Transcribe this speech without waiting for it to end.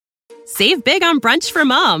Save big on brunch for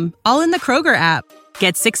mom, all in the Kroger app.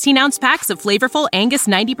 Get 16-ounce packs of flavorful Angus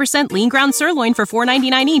 90% lean ground sirloin for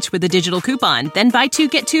 $4.99 each with a digital coupon. Then buy 2,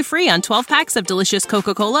 get 2 free on 12 packs of delicious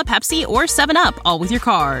Coca-Cola, Pepsi, or 7-Up, all with your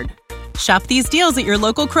card. Shop these deals at your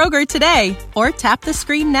local Kroger today, or tap the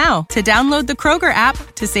screen now to download the Kroger app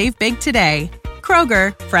to save big today.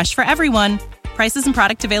 Kroger, fresh for everyone. Prices and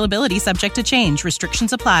product availability subject to change.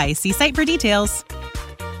 Restrictions apply. See site for details.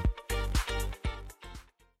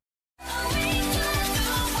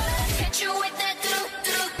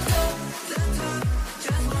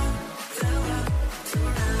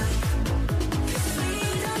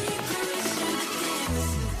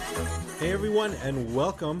 Hey everyone, and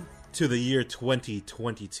welcome to the year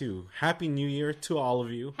 2022. Happy New Year to all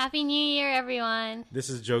of you. Happy New Year, everyone. This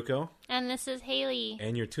is Joko. And this is Haley.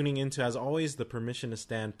 And you're tuning into, as always, the Permission to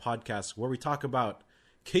Stand podcast, where we talk about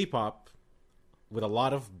K-pop with a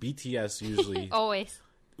lot of BTS usually. Always.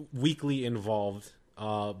 Weekly involved.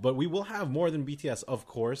 But we will have more than BTS, of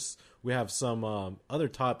course. We have some other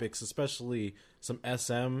topics, especially some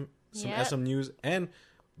SM news, and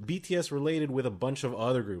BTS related with a bunch of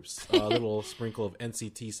other groups. A little sprinkle of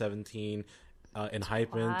NCT 17 and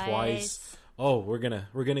Hypen twice. Oh, we're gonna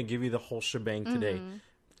give you the whole shebang today.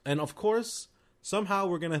 And of course, somehow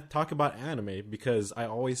we're gonna talk about anime, because I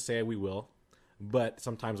always say we will, but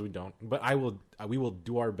sometimes we don't. But we will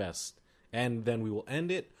do our best, and then we will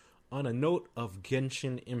end it on a note of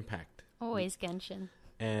Genshin Impact. Always Genshin.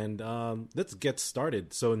 And let's get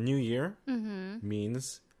started. So New Year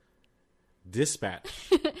means Dispatch.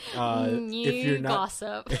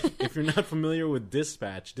 Gossip. If you're not familiar with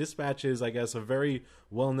Dispatch is, I guess, a very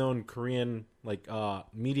well-known Korean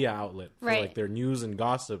media outlet for like their news and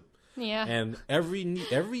gossip. Yeah. And every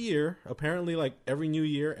year, apparently, like every new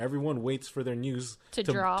year, everyone waits for their news to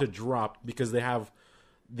drop because they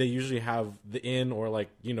usually have the in, or like,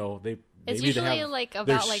 you know, it's maybe usually they have like about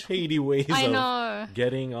their like shady ways of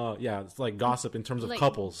getting it's like gossip in terms of like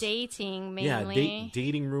couples, dating mainly,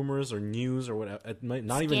 dating rumors or news or whatever.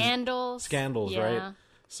 Not scandals, right?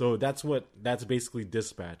 So that's basically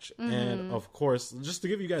Dispatch. And of course, just to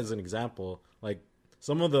give you guys an example, like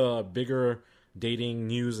some of the bigger dating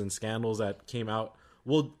news and scandals that came out,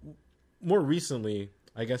 well, more recently,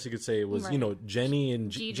 I guess you could say, it was Jenny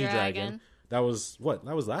and G-Dragon. That was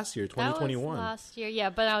last year, 2021. That was last year,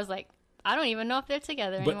 yeah. But I was like, I don't even know if they're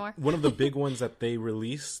together anymore. One of the big ones that they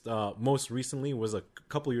released most recently was a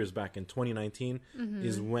couple years back in 2019,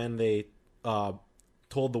 is when they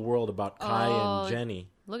told the world about Kai and Jenny.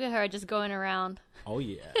 Look at her just going around. Oh,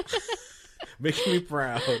 yeah. Making me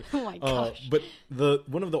proud. Oh, my gosh. But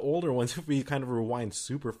one of the older ones, if we kind of rewind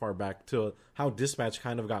super far back to how Dispatch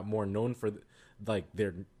kind of got more known for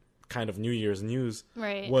their kind of New Year's news,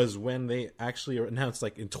 was when they actually announced,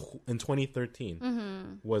 like in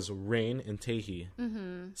 2013, was Rain and Taehi.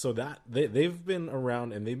 So that they've been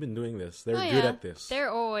around and they've been doing this. They're good at this. They're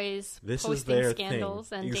always posting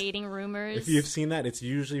scandals and dating rumors. If you've seen that, it's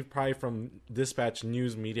usually probably from Dispatch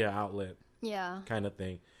news media outlet. Yeah, kind of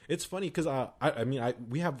thing. It's funny because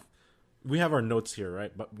we have our notes here,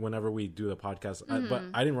 right? But whenever we do the podcast, but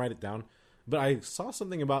I didn't write it down. But I saw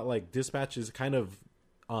something about like Dispatch is kind of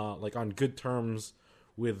like on good terms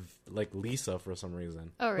with like Lisa for some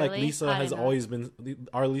reason. Oh, really? Like Lisa has always been,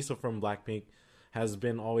 our Lisa from Blackpink has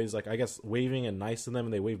been always like, I guess, waving and nice to them,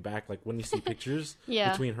 and they wave back like when you see pictures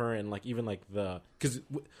between her and like even like because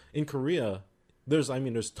in Korea there's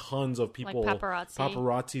tons of people, like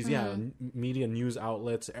paparazzis, media news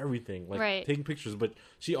outlets, everything, like taking pictures, but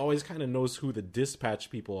she always kind of knows who the Dispatch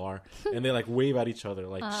people are, and they like wave at each other.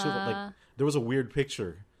 Like there was a weird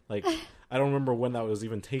picture, like I don't remember when that was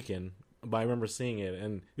even taken, but I remember seeing it,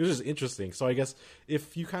 and it was just interesting. So I guess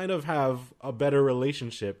if you kind of have a better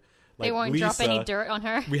relationship, like they won't Lisa, drop any dirt on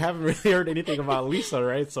her. We haven't really heard anything about Lisa,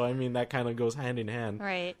 right? So that kind of goes hand in hand,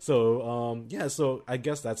 right? So so I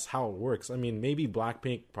guess that's how it works. Maybe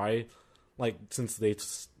Blackpink probably, like, since they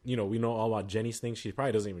we know all about Jenny's thing, she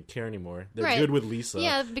probably doesn't even care anymore. They're good with Lisa,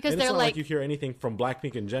 because and they're it's not like you hear anything from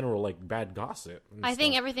Blackpink in general, like bad gossip. I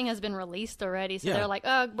think everything has been released already, so they're like,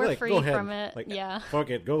 oh, we're free from it. Like, fuck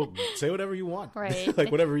it, go say whatever you want, right?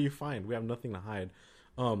 Like whatever you find, we have nothing to hide.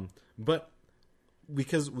 But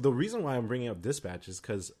because the reason why I'm bringing up Dispatch is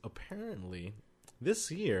because apparently this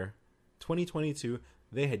year, 2022,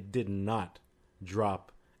 they did not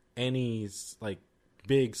drop any like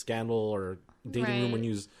big scandal or dating rumor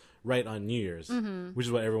news right on New Year's, which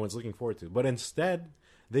is what everyone's looking forward to. But instead,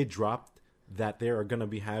 they dropped that they are going to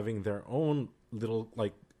be having their own little,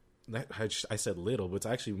 like, I said little, but it's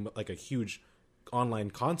actually like a huge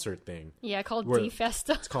online concert thing. Yeah, called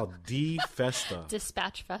DFESTA. It's called DFESTA.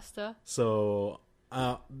 Dispatch Festa. So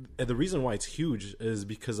the reason why it's huge is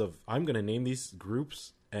because of, I'm going to name these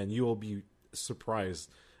groups, and you will be surprised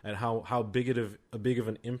at how big of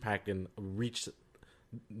an impact and reach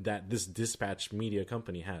that this Dispatch media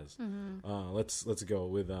company has. Let's go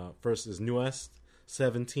with first is Newest,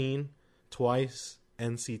 17, Twice,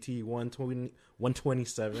 NCT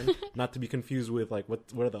 127, not to be confused with like what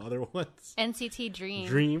are the other ones? NCT Dream.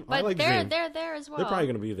 Dream. But I like Dream. They're there as well. They're probably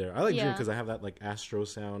gonna be there. I like Dream because I have that like Astro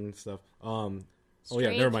sound and stuff.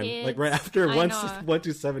 Stray never mind. Kids. Like right after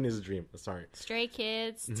 127 is Dream. Sorry. Stray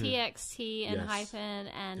Kids, TXT, and Hyphen,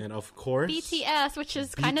 and of course BTS, which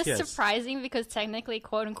is kind of surprising because technically,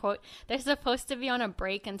 quote unquote, they're supposed to be on a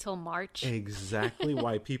break until March. Exactly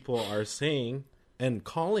why people are saying and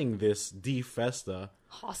calling this DFESTA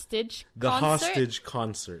hostage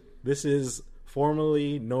concert. This is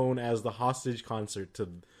formerly known as the hostage concert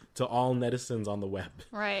to all netizens on the web.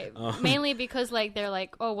 Right. Mainly because like they're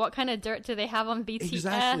like, oh, what kind of dirt do they have on BTS?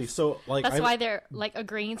 Exactly. So like that's why they're like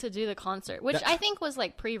agreeing to do the concert, which I think was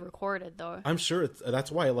like pre-recorded though. I'm sure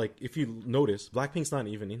that's why like if you notice, Blackpink's not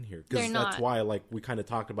even in here because that's why like we kind of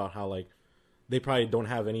talked about how like they probably don't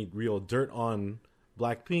have any real dirt on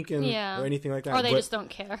Blackpink or anything like that, or they just don't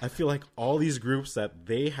care. I feel like all these groups that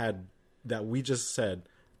we just said,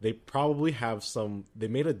 they probably have they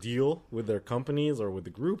made a deal with their companies or with the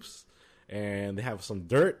groups, and they have some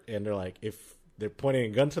dirt, and they're like, if they're pointing a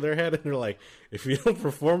gun to their head, and they're like, if you don't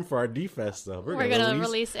perform for our DFESTA, we're gonna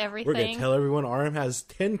release everything. We're gonna tell everyone RM has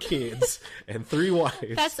 10 kids and 3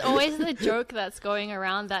 wives. That's always the joke that's going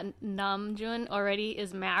around, that Namjoon already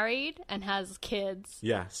is married and has kids.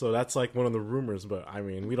 Yeah, so that's like one of the rumors, but I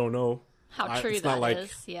mean, we don't know how true that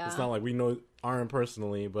is. Yeah, it's not like we know RM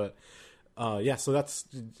personally, but so that's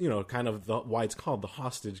kind of why it's called the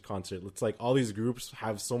hostage concert. It's like all these groups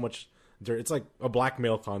have so much dirt. It's like a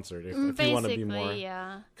blackmail concert if you want to be more.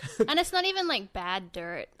 Yeah. And it's not even like bad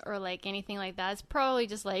dirt or like anything like that. It's probably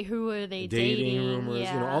just like, who are they dating? Rumors,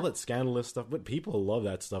 all that scandalous stuff. But people love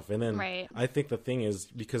that stuff. And then I think the thing is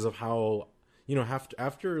because of how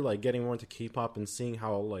after like getting more into K-pop and seeing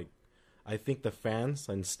how like I think the fans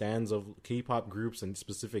and stans of K-pop groups and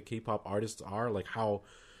specific K-pop artists are, like how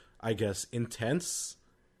I guess intense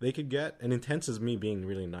they could get, and intense is me being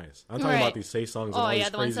really nice. I'm talking about these say songs. And all these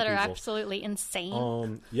the ones that people. are absolutely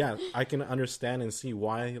insane. I can understand and see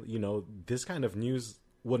why this kind of news,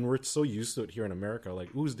 when we're so used to it here in America, like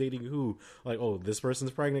who's dating who, like this person's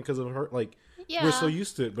pregnant because of her, like we're so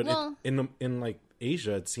used to it. But in like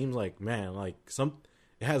Asia, it seems like it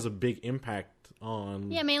has a big impact on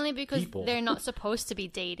mainly because people. They're not supposed to be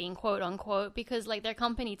dating, quote unquote, because like their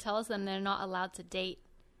company tells them they're not allowed to date.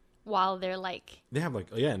 While they're like... They have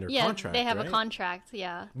like... in their contract, they have a contract,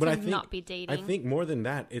 but I think, not be dating. I think more than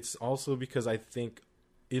that, it's also because I think,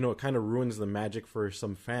 it kind of ruins the magic for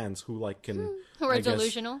some fans who like can... who are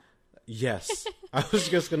delusional? Yes. I was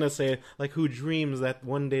just going to say, like, who dreams that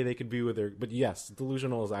one day they could be with their... But yes,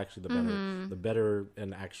 delusional is actually the better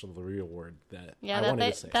and actual the real word that I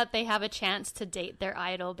wanted to say. That they have a chance to date their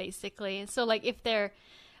idol, basically. So, like, if they're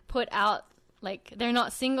put out, like, they're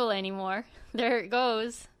not single anymore, there it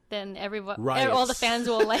goes... Then all the fans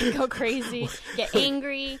will like go crazy, get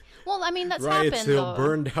angry. Well, I mean that's happened. They'll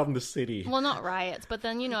burn down the city. Well, not riots, but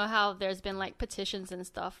then you know how there's been like petitions and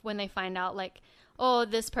stuff when they find out like, oh,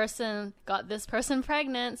 this person got this person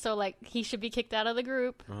pregnant, so like he should be kicked out of the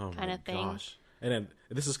group, kind of thing. Gosh. And then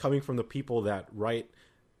this is coming from the people that write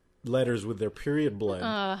letters with their period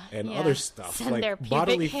blood and other stuff, send like their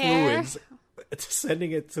bodily hair. fluids,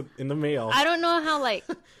 sending it in the mail. I don't know how like.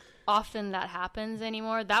 Often that happens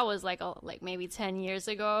anymore. That was like maybe 10 years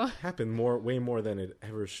ago. Happened way more than it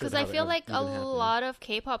ever should. Because I feel like a lot of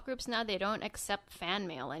K-pop groups now, they don't accept fan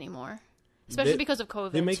mail anymore, especially because of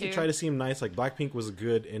COVID. They make it try to seem nice. Like Blackpink was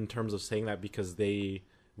good in terms of saying that because they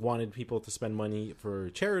wanted people to spend money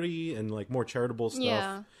for charity and like more charitable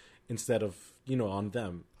stuff instead of on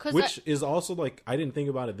them. Which is also like I didn't think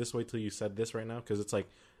about it this way till you said this right now because it's like.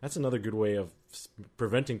 That's another good way of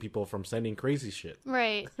preventing people from sending crazy shit.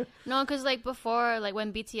 Right. No, because like before, like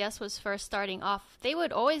when BTS was first starting off, they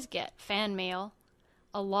would always get fan mail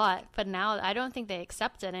a lot. But now I don't think they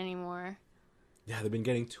accept it anymore. Yeah, they've been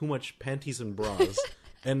getting too much panties and bras.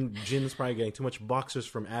 And JIN's probably getting too much boxers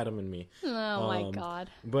from Adam and me. Oh, my God.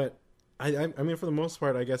 But, I mean, for the most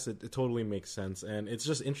part, I guess it totally makes sense. And it's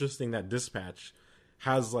just interesting that Dispatch...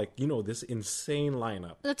 has like this insane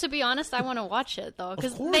lineup. To be honest, I want to watch it though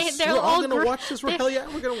because they're all gonna watch this. Hell yeah,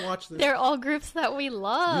 we're gonna watch this. They're all groups that we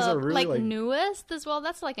love. These are really like Newest as well.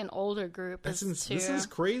 That's like an older group. This is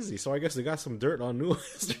crazy. So I guess they got some dirt on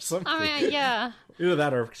Newest or something. I mean, yeah. Either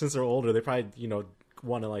that or since they're older, they probably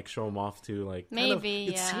want to like show them off too. Like maybe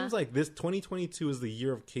it seems like this 2022 is the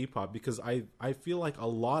year of K-pop because I feel like a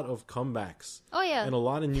lot of comebacks. Oh yeah, and a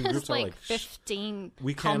lot of new groups are like 15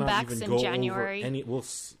 we cannot comebacks even in go January. over any.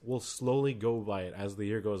 We'll slowly go by it as the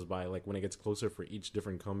year goes by. Like when it gets closer for each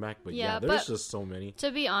different comeback. But yeah, there's just so many.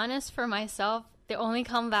 To be honest, for myself, the only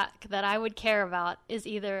comeback that I would care about is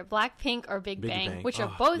either Blackpink or Big Bang, which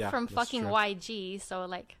are both from fucking YG. So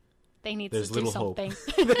like. They need to do something.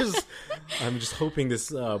 I'm just hoping this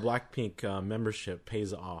Blackpink membership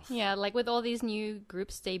pays off. Yeah, like with all these new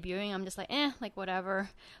groups debuting, I'm just like, like whatever.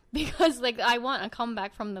 Because like I want a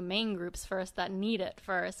comeback from the main groups first that need it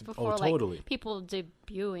first before like people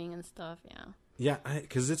debuting and stuff. Yeah. Yeah,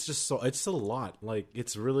 because it's just it's a lot. Like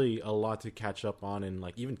it's really a lot to catch up on and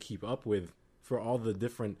like even keep up with for all the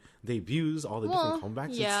different debuts, all the different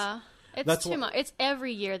comebacks. Yeah. It's too much. It's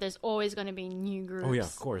every year. There's always going to be new groups. Oh yeah,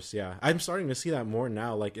 of course. Yeah, I'm starting to see that more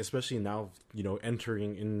now. Like especially now,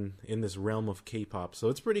 entering in this realm of K-pop. So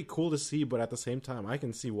it's pretty cool to see. But at the same time, I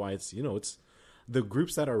can see why it's it's the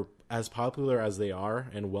groups that are as popular as they are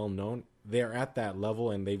and well known. They're at that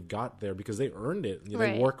level and they've got there because they earned it.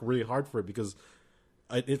 They work really hard for it because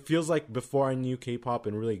it feels like before I knew K-pop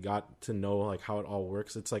and really got to know like how it all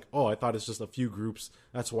works. It's like I thought it's just a few groups.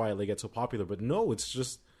 That's why they get so popular. But no, it's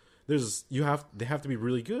just. They have to be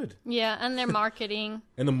really good. Yeah, and their marketing.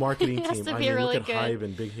 And the marketing team. I mean, really look at Hybe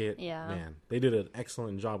and Big Hit. Yeah. Man, they did an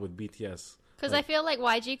excellent job with BTS. Because I feel like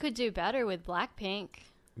YG could do better with Blackpink.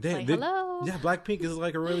 Hello. Yeah, Blackpink is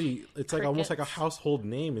like it's like almost like a household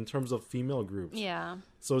name in terms of female groups. Yeah.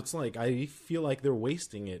 So it's like I feel like they're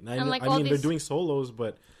wasting it. And I mean, they're doing solos,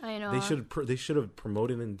 but I know they should have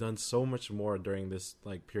promoted and done so much more during this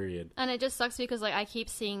like period. And it just sucks because like I keep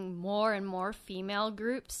seeing more and more female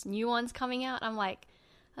groups, new ones coming out. I'm like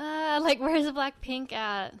where's the Blackpink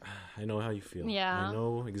at? I know how you feel. Yeah. I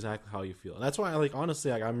know exactly how you feel. And that's why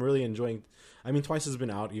honestly, I'm really enjoying. I mean, Twice has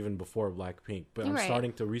been out even before Blackpink, but I'm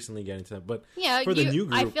starting to recently get into that. But for the new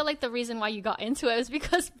group, I feel like the reason why you got into it is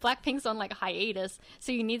because Blackpink's on like hiatus,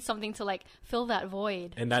 so you need something to like fill that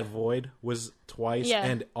void. And that void was Twice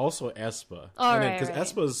and also aespa. Because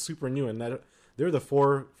aespa is super new, and they're the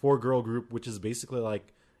four girl group, which is basically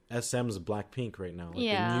like SM's Blackpink right now, like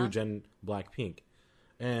the new gen Blackpink.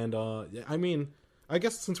 And I mean, I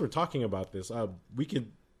guess since we're talking about this, we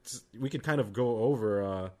could kind of go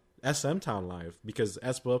over SM Town Live because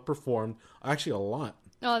aespa performed actually a lot.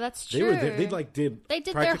 Oh, that's true. They did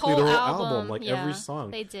their whole album, like every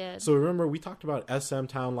song. They did. So remember we talked about SM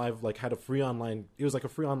Town Live like had a free online. It was like a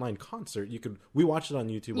free online concert. We watched it on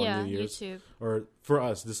YouTube on New Year's. YouTube. Or for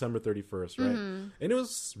us, December 31st, right? Mm-hmm. And it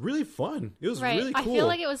was really fun. It was really cool. I feel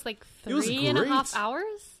like it was like 3.5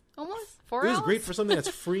 hours. Almost 4 hours. It was great for something that's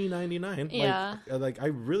free 99. Yeah, like I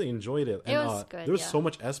really enjoyed it. And, it was good. There was so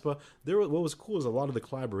much aespa. What was cool is a lot of the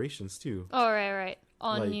collaborations too. Oh right.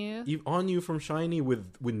 On You from Shenhe with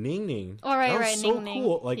Ning Ning. Oh right, that was so Ning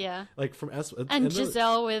cool. Ning. Like from aespa and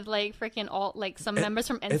Giselle with like freaking all like some members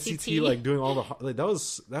from NCT like doing all the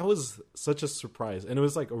that was such a surprise, and it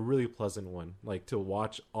was like a really pleasant one, like to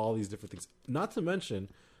watch all these different things. Not to mention,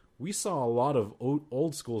 we saw a lot of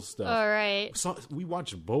old school stuff. All right, we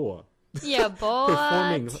watched Boa. Yeah,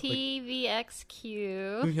 Boa,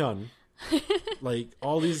 TVXQ. Hyun. Like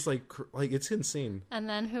all these like it's insane. And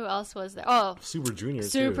then who else was there? Oh, Super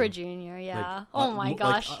Junior, yeah. Like, oh my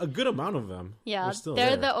gosh, like, a good amount of them. Yeah,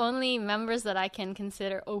 they're the only members that I can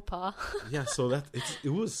consider Oppa. Yeah, so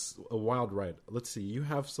it was a wild ride. Let's see, you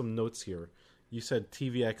have some notes here. You said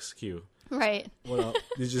TVXQ, right? Well,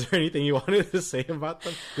 is there anything you wanted to say about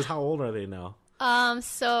them? Because how old are they now?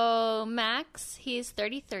 So Max, he's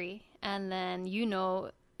 33, and then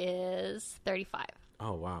is 35.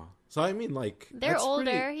 Oh wow. So I mean, like they're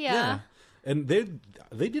older, yeah. And they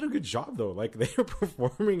did a good job though. Like they are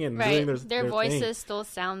performing and doing their voices thing. Still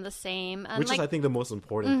sound the same, and which is I think the most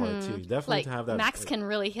important part too. Definitely to have that. Max can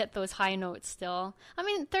really hit those high notes still. I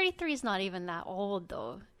mean, 33 is not even that old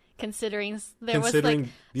though. Considering these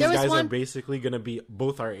guys are basically going to be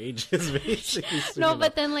both our ages, basically. No,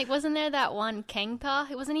 but then wasn't there that one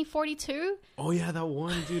Kangpa? Wasn't he 42? Oh yeah, that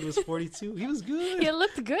one dude was 42. He was good. He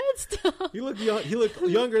looked good still. He looked young. He looked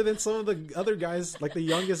younger than some of the other guys, like the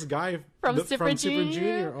youngest guy from Super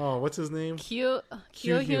Junior. Oh, what's his name?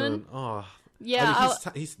 Kyohyun. Oh, yeah.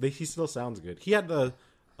 I mean, he still sounds good. He had the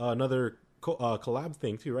another collab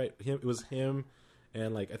thing too, right? It was him.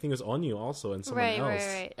 And I think it was On You also, and someone else.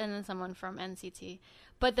 Right, and then someone from NCT.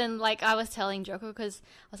 But then I was telling Joko because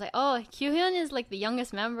I was like, oh, Kyohyun is the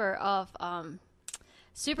youngest member of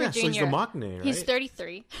Super Junior. So he's the maknae, right? He's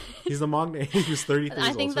 33. He's the maknae. He's 33.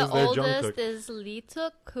 I think the oldest is Lee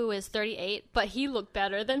Tuk, who is 38, but he looked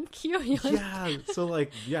better than Kyoyeon. Yeah, so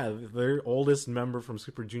like, their oldest member from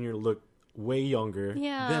Super Junior looked way younger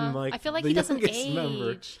than like I feel like the he doesn't youngest age.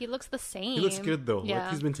 member. He looks the same. He looks good though. Yeah.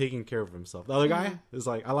 Like he's been taking care of himself. The other guy is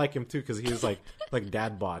like, I like him too because he's like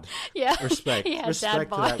dad bod. Yeah, respect dad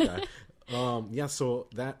bod. to that guy. So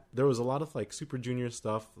that there was a lot of like Super Junior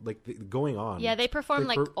stuff like going on. Yeah, they performed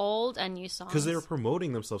like old and new songs because they were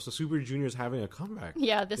promoting themselves. So Super Junior is having a comeback.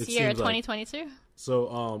 Yeah, this year, 2022. Like.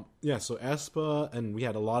 So so aespa, and we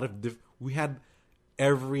had a lot of we had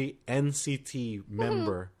every NCT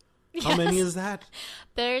member. How many is that?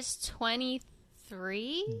 There's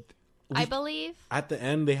 23. I believe. At the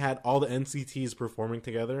end, they had all the NCTs performing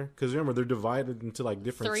together. Because remember, they're divided into like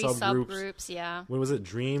different subgroups. Yeah. What was it?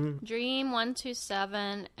 Dream,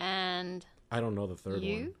 127, and I don't know the third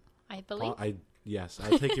one. I believe. Yes,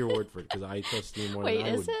 I take your word for it because I trust you more. Wait, than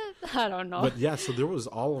I is it? I don't know. But yeah, so there was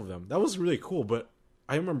all of them. That was really cool. But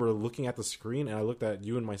I remember looking at the screen, and I looked at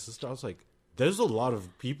you and my sister. I was like, "There's a lot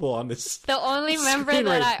of people on this." The only member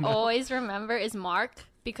that I always remember is Mark.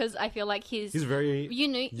 Because I feel like he's very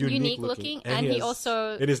unique looking, and he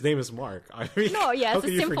also... And his name is Mark. I mean, no, yeah, it's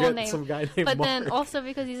a simple name. Some guy named but Mark. then also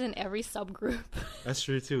because he's in every subgroup. That's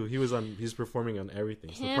true, too. He's performing on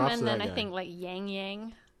everything. So him, props and to then that guy. I think, like,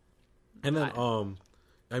 Yang. And then,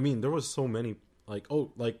 I mean, there was so many,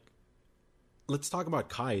 let's talk about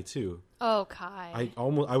Kai, too. Oh, Kai.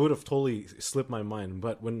 I would have totally slipped my mind,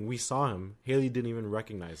 but when we saw him, Haley didn't even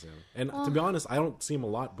recognize him. And to be honest, I don't see him a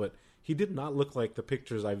lot, but he did not look like the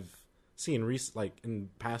pictures I've seen in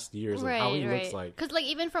past years of how he looks like. Because like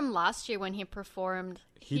even from last year when he performed,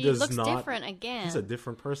 he looks different again. He's a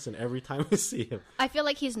different person every time we see him. I feel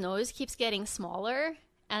like his nose keeps getting smaller,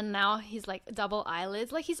 and now he's like double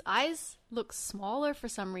eyelids. Like his eyes look smaller for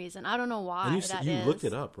some reason. I don't know why. And you looked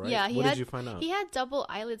it up, right? Yeah. What did you find out? He had double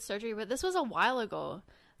eyelid surgery, but this was a while ago.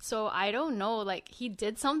 So I don't know. Like he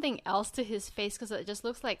did something else to his face because it just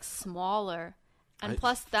looks like smaller. And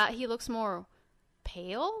plus that, he looks more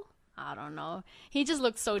pale. I don't know. He just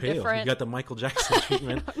looks so different. You got the Michael Jackson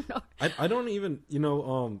treatment. I don't know. I don't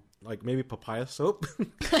even, like maybe papaya soap.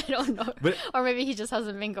 I don't know. Or maybe he just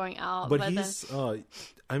hasn't been going out. But he's, I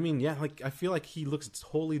feel like he looks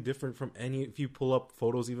totally different from if you pull up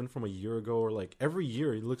photos even from a year ago or like every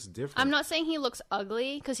year he looks different. I'm not saying he looks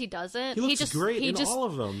ugly because he doesn't. He looks great in all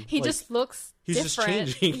of them. He just looks different.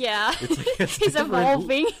 Just changing. Yeah. He's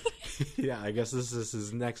evolving. Yeah, I guess this is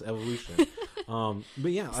his next evolution.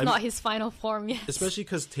 But yeah, it's not his final form yet. Especially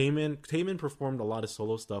because Taemin performed a lot of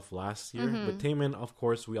solo stuff last year. But Taemin, of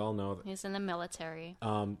course, we all know he's in the military.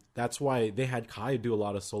 That's why they had Kai do a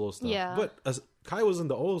lot of solo stuff. Yeah. But Kai wasn't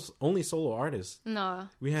the only solo artist. No.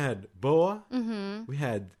 We had Boa. We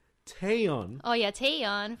had Taeyeon. Oh yeah,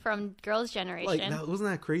 Taeyeon from Girls' Generation. Wasn't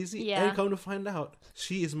that crazy? Yeah. And come to find out,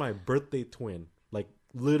 she is my birthday twin. Like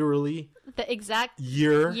literally, the exact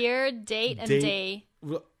year, date, and day.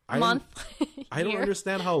 Month. I don't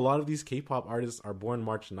understand how a lot of these K-pop artists are born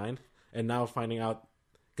March 9th and now finding out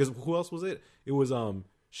because who else was it? It was John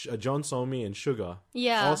Somi and Suga.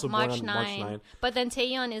 Yeah, also March born on 9. March 9. But then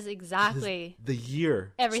Taeyeon is exactly the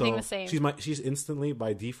year. Everything the same. She's instantly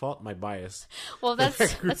by default my bias. Well,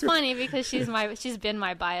 that's funny because she's been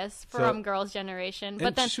my bias from Girls' Generation.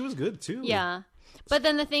 But then she was good too. Yeah. But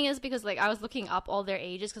then the thing is, because like I was looking up all their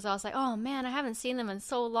ages because I was like, oh man, I haven't seen them in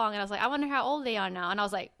so long, and I was like, I wonder how old they are now. And I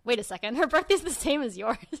was like, wait a second, her birthday's the same as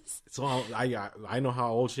yours. So I know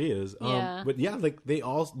how old she is. Yeah. But yeah, like they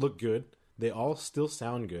all look good. They all still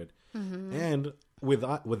sound good. And with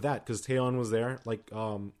that, because Taeyeon was there, like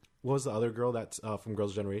what was the other girl that's from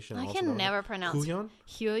Girls' Generation? I can never pronounce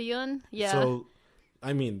Hyoyeon. Yeah. So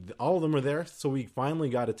I mean, all of them are there. So we finally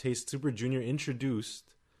got a taste. Super Junior introduced.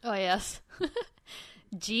 Oh yes.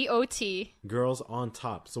 GOT. Girls on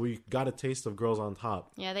Top. So we got a taste of Girls on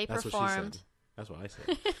Top. Yeah, they performed. What she said. That's what I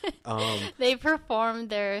said. They performed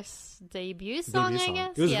their debut song, I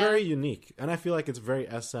guess. It was very unique, and I feel like it's very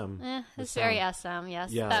SM. It's very SM,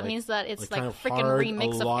 yes. Yeah, that means that it's like freaking hard,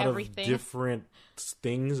 remix of everything. Of different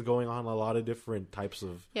things going on, a lot of different types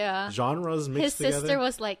of genres mixed together. His sister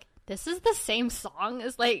was like, this is the same song.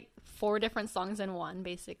 It's like 4 different songs in one,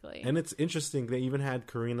 basically. And it's interesting. They even had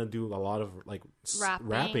Karina do a lot of like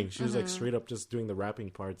rapping. She was like straight up just doing the rapping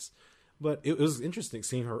parts. But it was interesting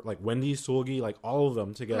seeing her, like Wendy, Solgi, like all of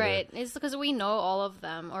them together. Right. It's because we know all of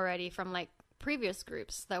them already from like previous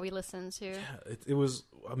groups that we listened to. Yeah, it was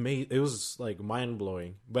amazing. It was like mind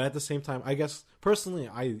blowing. But at the same time, I guess personally,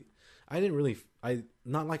 I didn't really,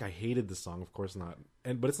 not like I hated the song, of course not.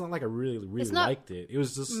 but it's not like I really liked it. It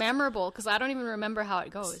was just memorable because I don't even remember how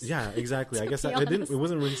it goes. Yeah, exactly. I guess it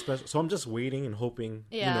wasn't really special. So I'm just waiting and hoping.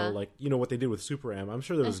 Yeah. What they did with Super M. I'm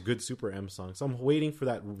sure there was good Super M songs. So I'm waiting for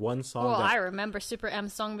that one song. Well, I remember Super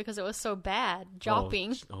M's song because it was so bad.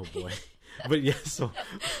 Jopping. Oh boy. But yeah, so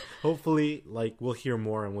hopefully, we'll hear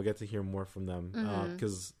more and we'll get to hear more from them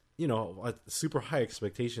because super high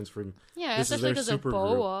expectations from especially because of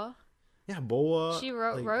Boa. Group. Yeah, Boa. She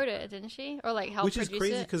wrote it, didn't she? Or helped produce it? Which is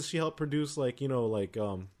crazy because she helped produce some of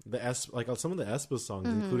the aespa songs,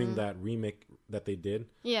 including that remake that they did.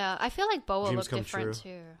 Yeah, I feel like Boa looked different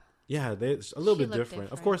too. Yeah, a little bit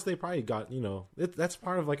different. Of course, they probably got that's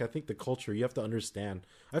part of I think the culture. You have to understand.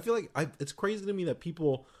 I feel like it's crazy to me that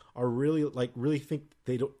people are really think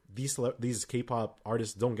they don't these K-pop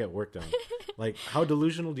artists don't get work done. How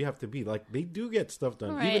delusional do you have to be? They do get stuff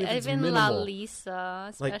done, right. even if it's minimal. La Lisa,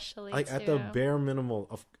 especially too. At the bare minimal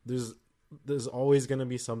of there's always gonna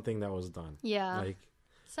be something that was done. Yeah,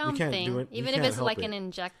 something. You can't do it. Even if it's an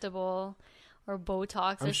injectable or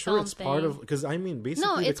Botox. I'm sure something. It's part of because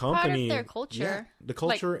basically it's the company part of their culture. Yeah, the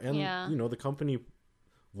culture and the company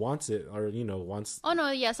wants it or wants. Oh no,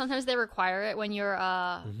 yeah. Sometimes they require it when you're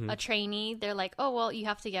a trainee. They're like, oh well, you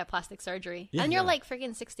have to get plastic surgery, and you're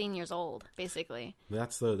freaking 16 years old, basically.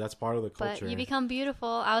 That's part of the culture. But you become beautiful.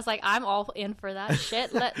 I was like, I'm all in for that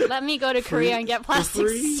shit. Let me go to Korea and get plastic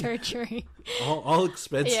surgery. all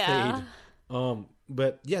expense paid.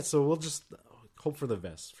 But yeah, so we'll just hope for the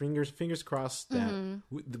best. Fingers crossed that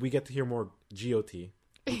we get to hear more GOT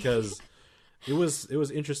because. It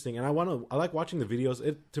was interesting, and I like watching the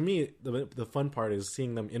videos. To me, the fun part is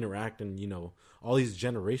seeing them interact and all these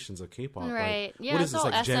generations of K-pop. Right? What is this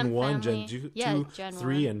Gen 1, Gen 2, Gen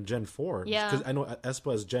 3, and Gen 4? Yeah, because I know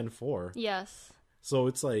aespa is Gen 4. Yes. So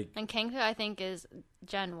it's and Kangta I think is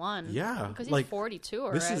Gen 1. Yeah, because he's 42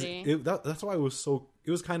 already. That's why it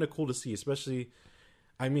was kind of cool to see, especially.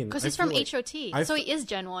 I mean, because he's from HOT, so he is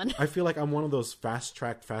Gen 1. I feel like I'm one of those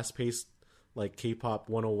fast-paced. K-pop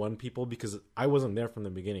 101 people because I wasn't there from the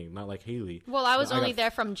beginning, not like Haley. Well, I was only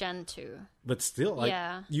there from Gen 2. But still,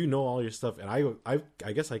 all your stuff, and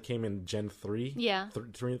I guess I came in Gen 3. Yeah,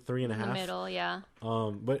 three and a half. In the middle, yeah.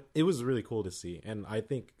 But it was really cool to see, and I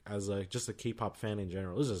think as just a K-pop fan in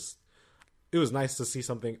general, it was nice to see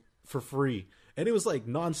something for free, and it was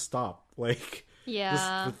nonstop, Yeah,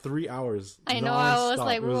 just for 3 hours. I know. I was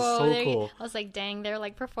like, whoa, so cool. I was like, dang, they're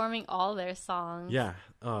performing all their songs. Yeah,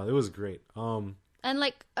 it was great. And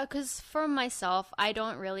because for myself, I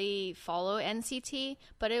don't really follow NCT,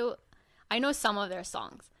 but I know some of their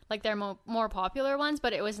songs, their more popular ones.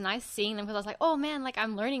 But it was nice seeing them because I was like, oh man,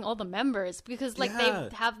 I'm learning all the members because they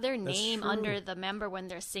have their name under the member when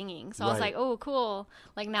they're singing. So I was like, oh cool.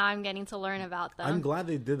 Now I'm getting to learn about them. I'm glad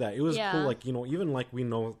they did that. It was cool. Even we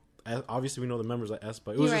know. Obviously, we know the members at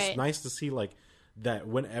aespa. It was just nice to see that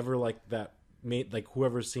whenever that made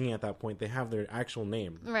whoever's singing at that point, they have their actual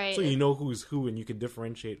name, right? So you know who's who, and you can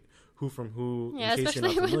differentiate who from who. Yeah, in case you're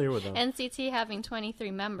not familiar with them. NCT having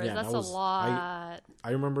 23 members, that's a lot.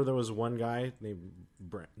 I remember there was one guy named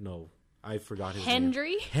I forgot his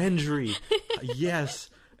name. Henry.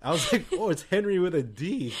 Yes, I was like, oh, it's Henry with a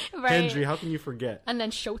D. Right. Henry, how can you forget? And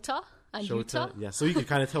then Shota. Yeah, so you can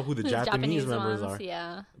kind of tell who the Japanese members ones, are.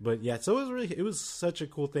 Yeah, but yeah, so it was such a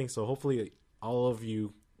cool thing. So hopefully all of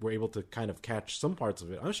you were able to kind of catch some parts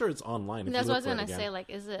of it. I'm sure it's online. That's what I was gonna say.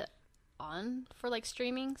 Is it on for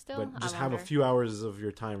streaming still? But just have a few hours of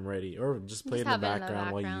your time ready, or just play it in the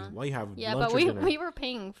background while you have lunch or dinner. But we were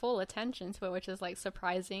paying full attention to it, which is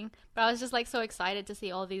surprising. But I was just so excited to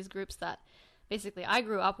see all these groups that basically I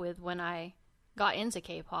grew up with when I got into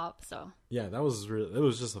K-pop. So yeah, it was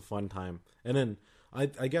just a fun time. And then I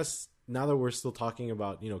guess now that we're still talking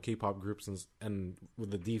about K-pop groups and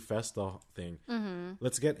with the DFESTA thing,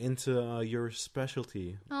 let's get into your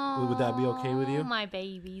specialty. Would that be okay with you? My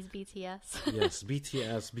babies, BTS. Yes,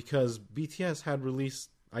 BTS, because BTS had released,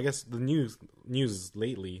 I guess the news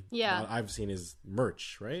lately. Yeah, I've seen is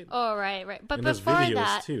merch, right? Oh, right. But and before there's videos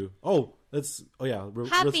that, too. Oh, let's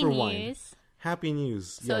rewind. News. Happy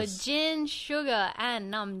news. So yes. Jin, Suga,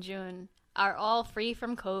 and Namjoon are all free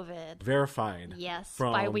from COVID. Verified. Yes,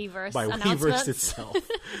 by Weverse. By Weverse itself.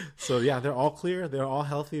 So yeah, they're all clear. They're all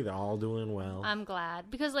healthy. They're all doing well. I'm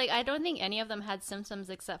glad. Because I don't think any of them had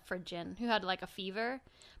symptoms except for Jin, who had a fever.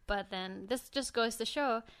 But then this just goes to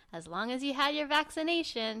show, as long as you had your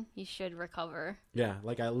vaccination, you should recover. Yeah,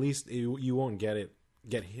 at least you won't get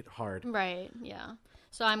hit hard. Right, yeah.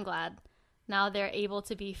 So I'm glad. Now they're able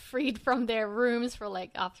to be freed from their rooms for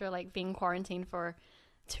after being quarantined for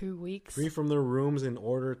 2 weeks. Free from their rooms in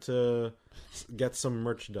order to get some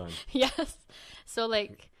merch done. Yes. So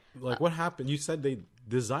Like, what happened? You said they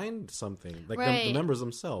designed something, like the members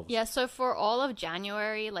themselves. Yeah, so for all of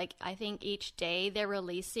January, like, I think each day they're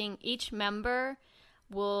releasing, each member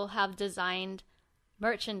will have designed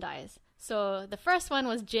merchandise. So the first one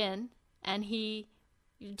was Jin, and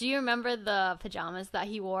do you remember the pajamas that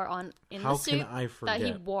he wore the suit? How can I forget? That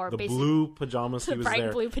he wore, the blue pajamas. He was bright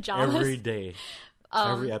there blue pajamas every day,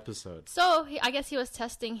 every episode. So I guess he was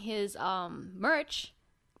testing his merch,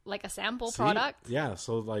 like a sample product. Yeah,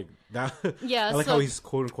 so like that. Yeah, I like how he's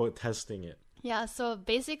quote unquote testing it. Yeah, so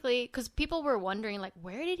basically, because people were wondering, like,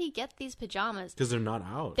 where did he get these pajamas? Because they're not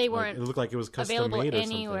out. They weren't. It looked like it was custom available made or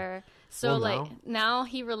anywhere. So now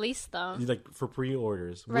he released them. Like for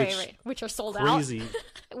pre-orders, which are sold crazy.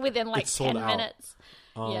 out within like 10 minutes.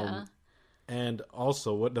 Yeah. And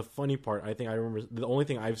also, what the funny part, I think I remember, the only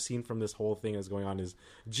thing I've seen from this whole thing is going on is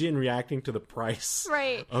Jin reacting to the price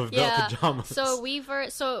of the pajamas.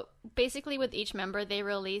 So basically with each member, they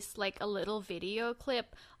release like a little video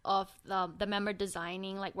clip of the member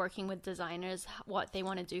designing, like working with designers, what they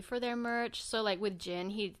want to do for their merch. So like with Jin,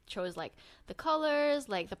 he chose like the colors,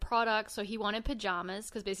 like the products. So he wanted pajamas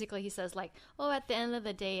because basically he says like, oh, at the end of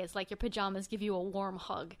the day, it's like your pajamas give you a warm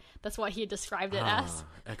hug. That's what he described it as.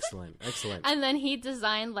 Excellent. And then he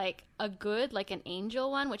designed like like an angel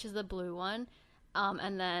one, which is the blue one.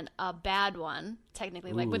 And then a bad one,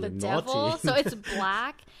 technically, like with a devil. So it's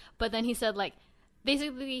black. But then he said like,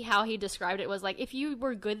 basically how he described it was like, if you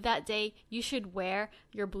were good that day, you should wear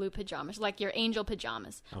your blue pajamas, like your angel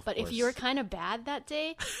pajamas. But if you were kind of bad that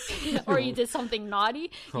day or you did something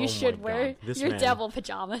naughty, you should wear your devil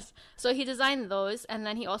pajamas. So he designed those, and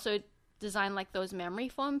then he also designed like those memory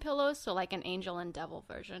foam pillows, so like an angel and devil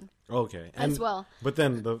version. Okay. As well. But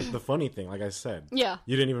then the funny thing, like I said, you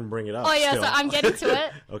didn't even bring it up. Oh yeah, so I'm getting to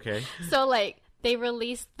it. Okay. So like, they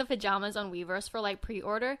released the pajamas on Weverse for like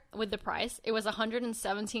pre-order with the price. It was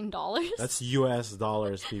 $117. That's US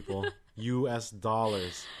dollars, people. US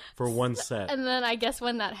dollars for one set. And then I guess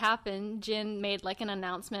when that happened, Jin made like an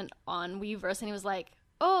announcement on Weverse, and he was like,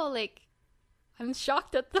 "Oh, like, I'm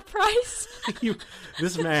shocked at the price."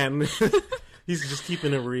 This man, he's just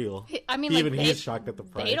keeping it real. I mean, he's shocked at the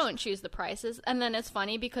price. They don't choose the prices. And then it's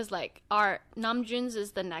funny because like our Namjoon's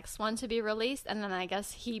is the next one to be released, and then I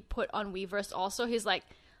guess he put on Weverse also, he's like,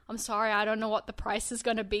 I'm sorry, I don't know what the price is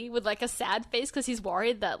going to be, with like a sad face because he's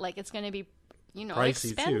worried that like it's going to be,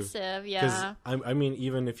 pricey expensive. Too. Yeah. I mean,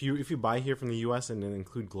 even if you buy here from the US and then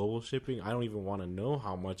include global shipping, I don't even want to know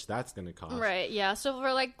how much that's going to cost. Right. Yeah. So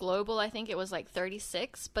for like global, I think it was like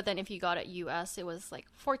 36, but then if you got it US, it was like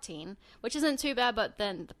 14, which isn't too bad. But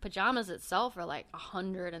then the pajamas itself are like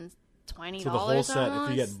 $120. So the whole set, if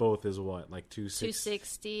you get both, is what, like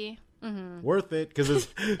 $260. Mm-hmm. Worth it because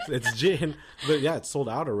it's Jin, but yeah, it's sold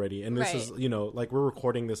out already. And this is like we're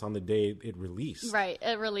recording this on the day it released. Right,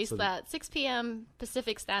 it released at 6 p.m.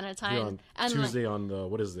 Pacific Standard Time on Tuesday on the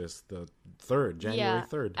the 3rd, January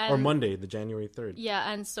 3rd, or Monday, the January 3rd.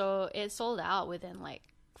 Yeah, and so it sold out within like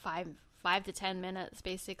 5 to 10 minutes,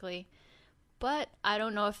 basically. But I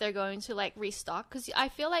don't know if they're going to like restock, because I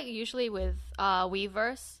feel like usually with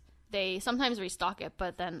Weverse, they sometimes restock it,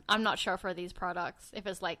 but then I'm not sure for these products if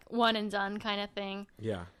it's like one and done kind of thing.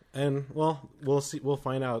 Yeah, and well, we'll see. We'll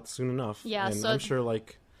find out soon enough. Yeah, and I'm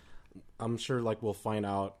sure we'll find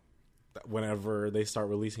out whenever they start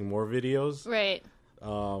releasing more videos. Right.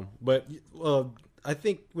 But I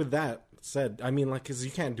think with that said, I mean, like, because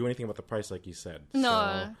you can't do anything about the price, like you said.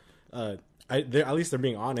 No. So, at least they're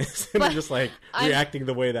being honest and they're just like reacting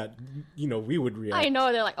the way that we would react. I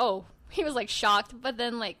know, they're like, oh. He was like shocked, but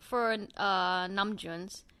then like for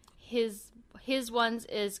Namjoon's, his ones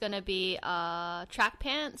is gonna be track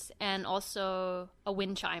pants and also a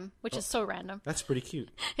wind chime, which is so random. That's pretty cute.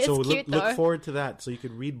 It's so cute, look forward to that. So you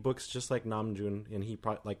could read books just like Namjoon, and he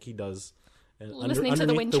does. Listening to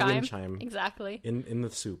the wind chime, exactly in the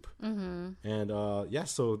soup. Mm-hmm. And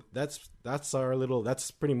so that's our little.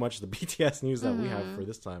 That's pretty much the BTS news that we have for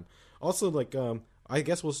this time. Also, like I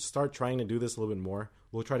guess we'll start trying to do this a little bit more.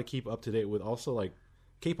 We'll try to keep up to date with also like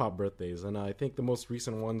K-pop birthdays, and I think the most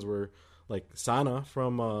recent ones were like Sana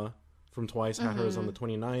from Twice had hers on the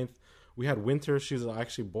 29th. We had Winter; she was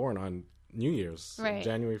actually born on New Year's,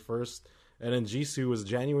 January 1st, and then Jisoo was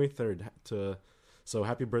January 3rd. So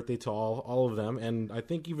happy birthday to all of them, and I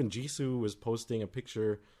think even Jisoo was posting a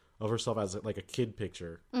picture of herself as like a kid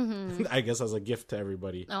picture, I guess as a gift to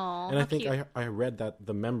everybody. Aww, and I think I read that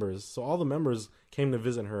the members, so all the members came to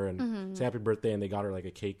visit her and say happy birthday, and they got her like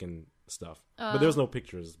a cake and stuff. But there's no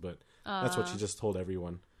pictures, but that's what she just told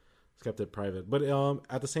everyone. She kept it private. But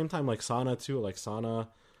at the same time, like Sana too,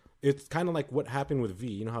 it's kind of like what happened with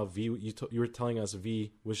V. You know how V, you were telling us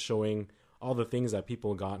V was showing all the things that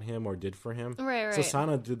people got him or did for him. Right. So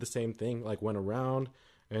Sana did the same thing, like went around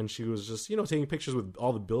and she was just, taking pictures with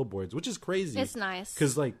all the billboards, which is crazy. It's nice.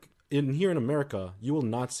 Because like here in America, you will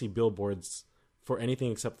not see billboards for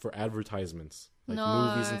anything except for advertisements, like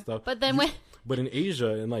movies and stuff. But then but in Asia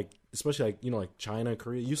and like, especially like, like China,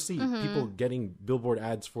 Korea, you see people getting billboard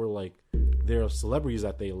ads for like their celebrities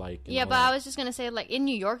that they like. Yeah, but I was just going to say, like, in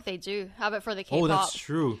New York, they do have it for the K-pop. Oh, that's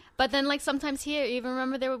true. But then, like, sometimes here, even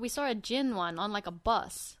remember we saw a JIN one on, like, a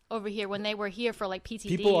bus over here when they were here for, like, PTD.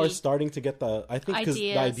 People are starting to get the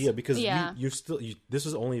idea, because this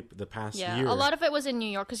was only the past year. A lot of it was in New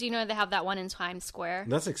York, because, they have that one in Times Square.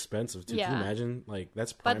 That's expensive, too. Can you imagine? Like,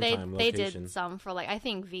 that's prime time location. But they did some for, like, I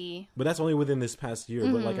think V. But that's only within this past year.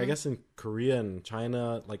 But, like, I guess in Korea and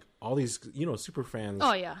China, like, all these, super fans.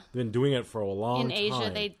 Oh, yeah. They've been doing it for a long time. In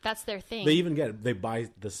Asia, that's their thing. They buy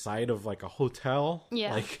the side of, like, a hotel.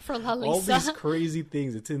 Yeah, like, for La Lisa. All these crazy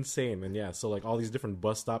things. It's insane. And, so, like, all these different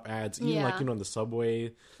bus stop ads. Even, like, on the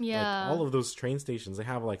subway. Yeah. Like, all of those train stations, they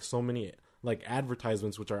have, like, so many, like,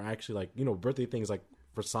 advertisements, which are actually, like, birthday things, like,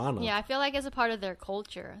 for Sana. Yeah, I feel like it's a part of their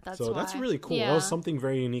culture. That's really cool. Yeah. That was something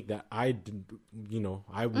very unique that I did,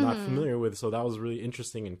 I'm not familiar with. So that was really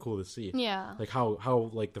interesting and cool to see. Yeah. Like how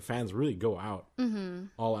like the fans really go out,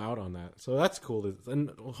 all out on that. So that's cool.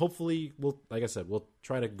 And hopefully like I said, we'll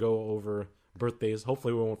try to go over birthdays.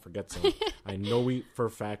 Hopefully we won't forget some. I know for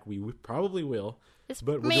a fact we probably will.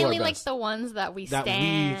 But mainly like the ones that we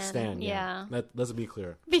stand. Yeah. Let's be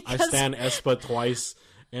clear. Because I stand aespa twice.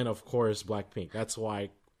 And of course, Blackpink. That's why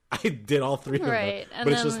I did all three of them.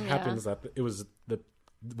 But it just happens that it was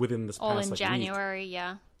within this all past in January, week.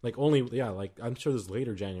 Yeah. Like like I'm sure there's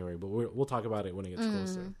later January, but we'll talk about it when it gets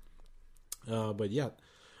closer. But yeah,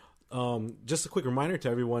 just a quick reminder to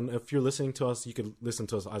everyone: if you're listening to us, you can listen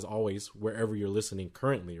to us as always wherever you're listening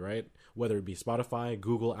currently, right? Whether it be Spotify,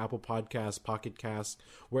 Google, Apple Podcasts, Pocket Casts,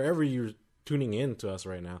 wherever you're tuning in to us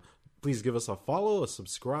right now. Please give us a follow, a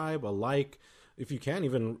subscribe, a like. If you can,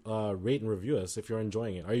 even rate and review us if you're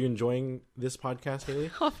enjoying it. Are you enjoying this podcast, Haley?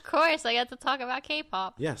 Of course. I get to talk about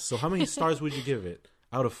K-pop. Yes. So how many stars would you give it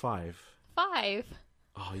out of 5? 5.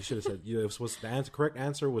 Oh, you should have said the correct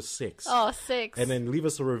answer was 6. Oh, 6. And then leave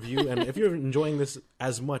us a review. And if you're enjoying this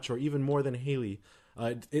as much or even more than Haley,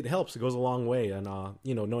 it helps. It goes a long way. And,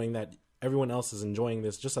 knowing that everyone else is enjoying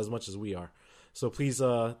this just as much as we are. So please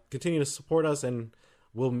continue to support us, and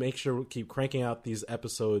we'll make sure we keep cranking out these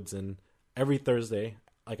episodes. And every Thursday,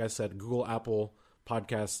 like I said, Google, Apple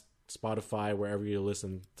Podcasts, Spotify, wherever you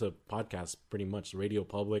listen to podcasts, pretty much. Radio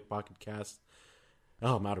Public, Pocket Cast.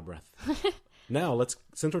 Oh, I'm out of breath. Now,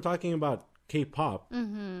 since we're talking about K-pop,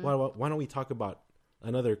 why don't we talk about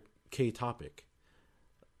another K topic?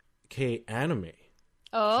 K-anime.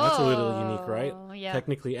 Oh. That's a little unique, right? Yeah.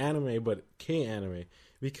 Technically anime, but K-anime.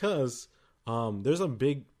 Because there's a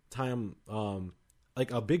big time...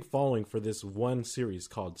 like a big following for this one series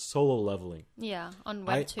called Solo Leveling. Yeah, on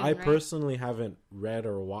Webtoon, I personally haven't read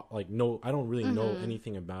or I don't really know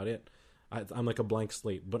anything about it. I'm like a blank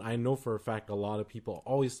slate, but I know for a fact a lot of people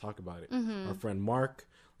always talk about it. Our friend Mark,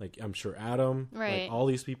 like I'm sure Adam, right. like all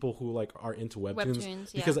these people who like are into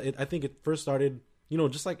webtoons yeah. because I think it first started,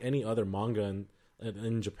 just like any other manga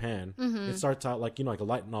in Japan, it starts out like like a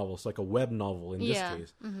light novel, so like a web novel in this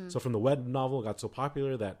case. So from the web novel, it got so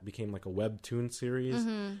popular that became like a webtoon series,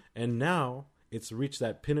 and now it's reached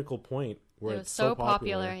that pinnacle point where it's so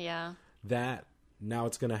popular, that now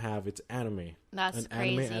it's gonna have its anime,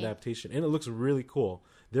 anime adaptation, and it looks really cool.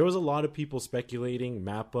 There was a lot of people speculating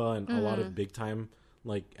Mappa and a lot of big time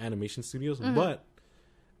like animation studios, but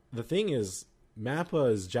the thing is,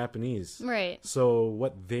 Mappa is Japanese, right? So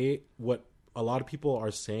what a lot of people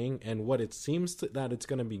are saying, and what it seems that it's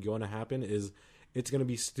going to happen is it's going to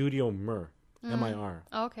be Studio Mir, M-I-R.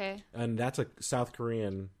 Okay. And that's a South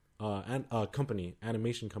Korean company,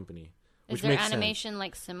 animation company. Is their animation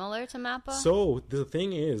like similar to Mappa? So the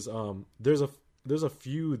thing is, there's a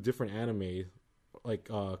few different anime like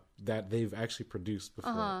that they've actually produced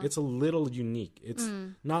before. It's a little unique. It's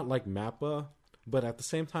not like Mappa, but at the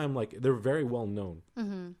same time, like they're very well known.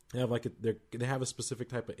 They have they have a specific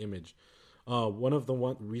type of image. One of the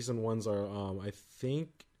recent ones are I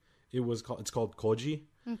think it's called Koji.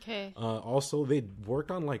 Okay. Also, they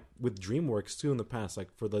worked on with DreamWorks too in the past,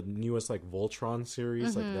 like for the newest Voltron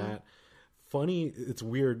series, like that. Funny, it's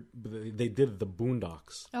weird, but they did the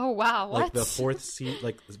Boondocks. Oh wow! What? Like the fourth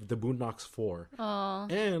like the Boondocks 4. Oh.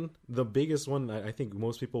 And the biggest one that I think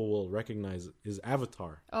most people will recognize is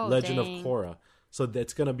Avatar: Legend of Korra. So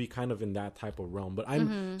that's gonna be kind of in that type of realm. But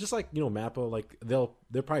I'm just Mappa, like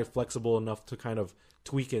they're probably flexible enough to kind of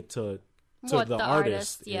tweak it to the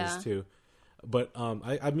artist is too. But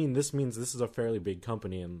I mean, this means this is a fairly big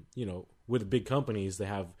company, and with big companies, they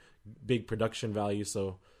have big production value.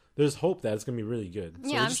 So there's hope that it's gonna be really good.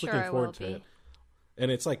 So Yeah, I'm just looking forward to it.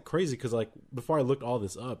 And it's like crazy because like before I looked all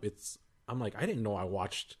this up, I'm like I didn't know I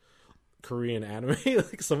watched Korean anime,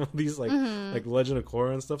 like some of these like Legend of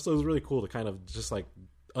Korra and stuff. So it was really cool to kind of just like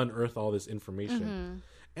unearth all this information.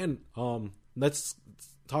 And let's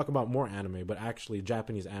talk about more anime, but actually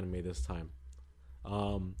Japanese anime this time.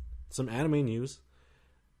 Some anime news.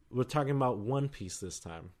 We're talking about One Piece this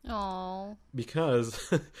time. Oh,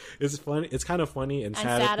 because it's funny. It's kind of funny and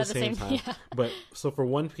sad at the same time. Yeah. But so for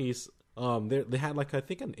One Piece, they had like I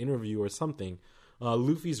think an interview or something.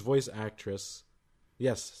 Luffy's voice actress.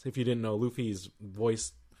 Yes, if you didn't know, Luffy's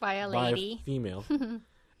voiced by a female.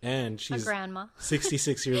 And she's a grandma.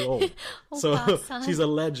 66 years old. So she's a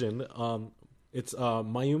legend. It's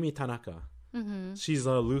Mayumi Tanaka. She's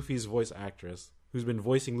Luffy's voice actress who's been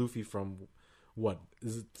voicing Luffy from what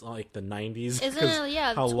is it like the 90s? Isn't it?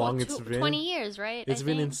 Yeah, how long it's been? 20 years, right? It's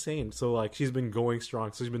been insane. So like she's been going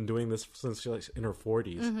strong. So she's been doing this since she's like in her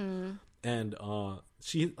 40s. And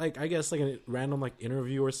she like I guess like a random like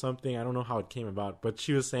interview or something. I don't know how it came about, but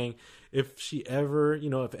she was saying if she ever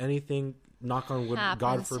if anything, knock on wood,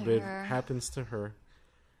 God forbid, happens to her,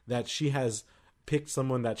 that she has picked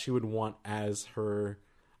someone that she would want as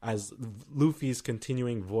Luffy's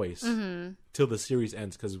continuing voice till the series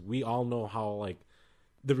ends. Because we all know how like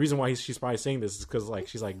the reason why she's probably saying this is because like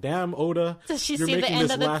she's like, damn Oda, you're making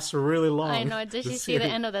this last really long. I know. Did she see the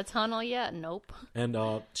end of the tunnel yet? Nope. And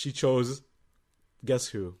she chose, guess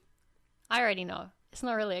who? I already know. It's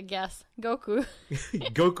not really a guess. Goku.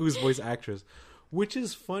 Goku's voice actress. Which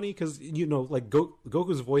is funny because, like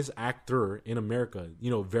Goku's voice actor in America,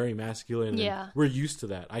 very masculine. Yeah. We're used to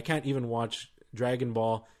that. I can't even watch Dragon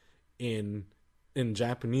Ball in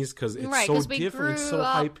Japanese because it's so different. It's so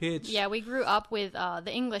high pitched. Yeah, we grew up with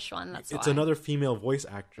the English one. It's another female voice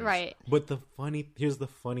actress. Right. But here's the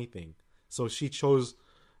funny thing. So she chose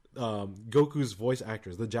Goku's voice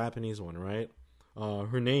actress, the Japanese one, right?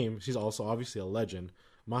 Her name, she's also obviously a legend.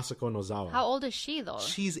 Masako Nozawa. How old is she, though?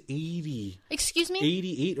 She's 80. Excuse me?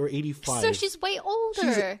 88 or 85. So she's way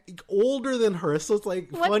older. She's older than her. So it's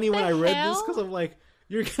like funny when I read this because I'm like,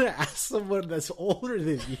 you're going to ask someone that's older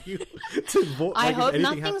than you to vote. I hope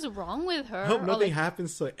nothing's wrong with her. I hope nothing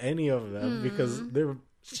happens to any of them because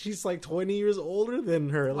she's like 20 years older than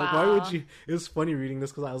her. Like, why would you? It was funny reading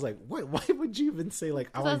this because I was like, what? Why would you even say like?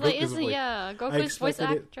 I was like, Goku's voice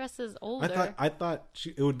actress is older. I thought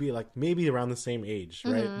it would be like maybe around the same age,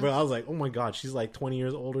 right? But I was like, oh my god, she's like 20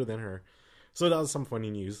 years older than her. So that was some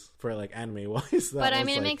funny news for like anime wise. But I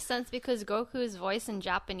mean, it makes sense because Goku's voice in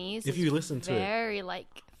Japanese, if you listen to it, very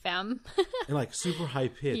like femme and like super high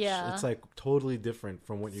pitch. Yeah, it's like totally different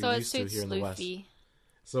from what you're used to here in the West.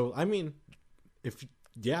 So I mean,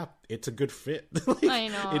 it's a good fit. Like, I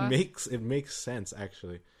know it makes sense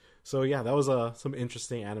actually. So yeah, that was some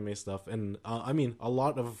interesting anime stuff, and I mean a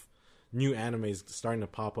lot of new animes starting to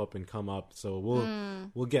pop up and come up. So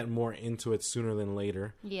we'll get more into it sooner than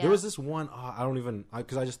later. Yeah. There was this one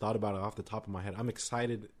because I just thought about it off the top of my head. I'm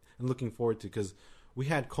excited and looking forward to because we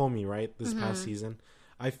had Komi right this past season.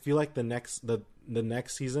 I feel like the next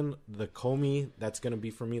season, the Komi that's gonna be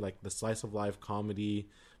for me like the slice of life comedy.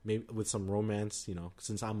 Maybe with some romance,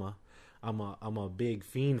 since I'm a big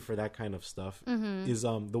fiend for that kind of stuff. Is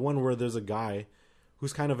the one where there's a guy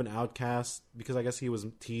who's kind of an outcast because I guess he was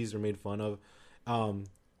teased or made fun of,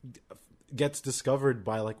 gets discovered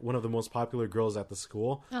by like one of the most popular girls at the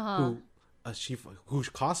school who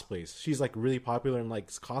cosplays. She's like really popular and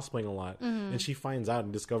likes cosplaying a lot, and she finds out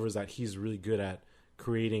and discovers that he's really good at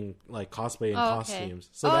creating like cosplay and costumes.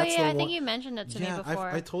 So that's I think you mentioned it to me before.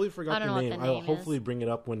 I totally forgot the name. I'll hopefully bring it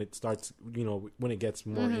up when it starts, when it gets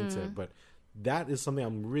more into it. But that is something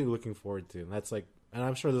I'm really looking forward to. And that's like, and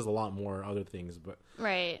I'm sure there's a lot more other things, but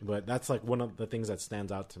but that's like one of the things that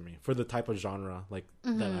stands out to me for the type of genre like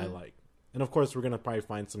that I like. And of course, we're gonna probably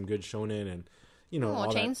find some good shonen and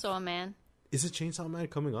all Chainsaw Man. Is it Chainsaw Man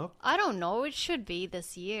coming up? I don't know. It should be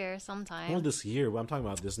this year sometime. Oh, this year. But I'm talking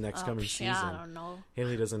about this next coming season. I don't know.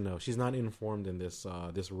 Haley doesn't know. She's not informed in this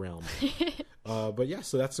this realm. But yeah,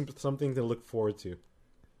 so that's something to look forward to.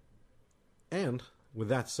 And with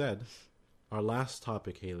that said, our last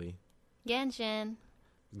topic, Haley. Genshin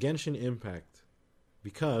Impact.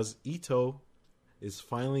 Because Ito is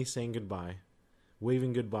finally saying goodbye.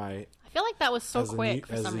 Waving goodbye. I feel like that was so quick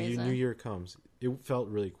for some reason. As the new year comes. It felt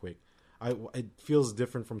really quick. It feels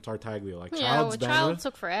different from Tartaglia. Like Child's banner Child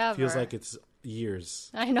took forever. Feels like it's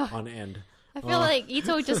years. I know. On end. I feel like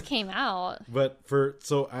Ito just came out. But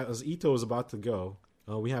as Ito was about to go,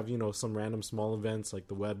 We have, some random small events like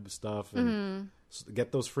the web stuff and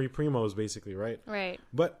get those free primos basically, right? Right.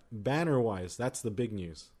 But banner-wise, that's the big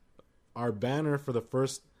news. Our banner for the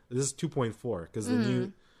first, this is 2.4 because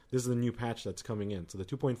this is the new patch that's coming in. So the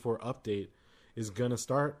 2.4 update is going to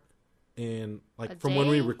start in, like, from when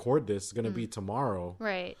we record this, it's going to be tomorrow.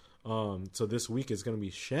 Right. So this week is going to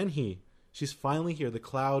be Shenhe. She's finally here. The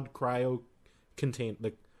cloud cryo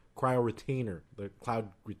retainer. The cloud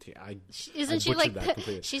retainer. Isn't she like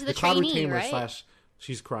she's the cloud trainee, retainer right?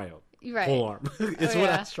 She's cryo. Right. Full arm. It's what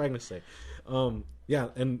I was trying to say. Yeah,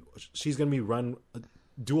 and she's going to be run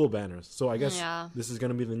dual banners. So I guess this is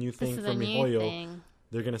going to be the new thing for MiHoYo.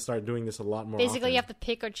 They're going to start doing this a lot more Basically, often. you have to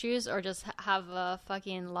pick or choose or just have a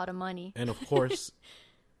fucking lot of money. And of course,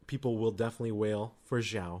 people will definitely wail for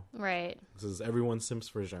Xiao. Right. Because everyone simps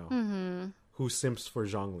for Xiao. Mm-hmm. Who simps for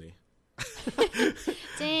Zhongli?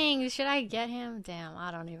 Dang, should I get him? Damn,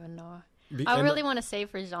 I don't even know. I really want to save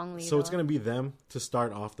for Zhongli. So it's going to be them to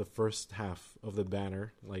start off the first half of the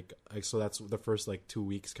banner. So that's the first 2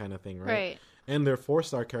 weeks kind of thing, right? Right. And their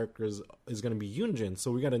 4-star characters is going to be Yunjin.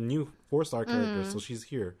 So we got a new 4-star character. So she's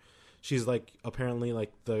here. She's apparently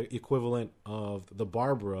the equivalent of the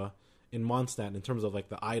Barbara in Mondstadt in terms of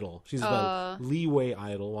the idol. She's the Leeway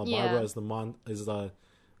idol, while Barbara is the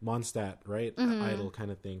Mondstadt, right? Idol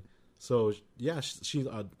kind of thing. So yeah, she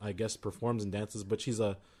I guess performs and dances, but she's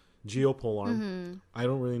a geopole arm. I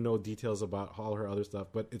don't really know details about all her other stuff,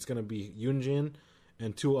 but it's gonna be Yunjin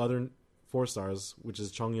and 2 other 4-stars, which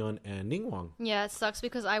is Chongyun and Ningguang. Yeah, it sucks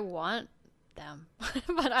because I want them,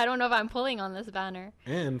 but I don't know if I'm pulling on this banner.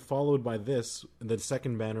 And followed by this, the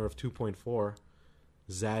second banner of 2.4,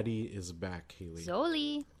 Zaddy is back, Haley.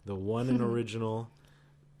 Zoli. The one and original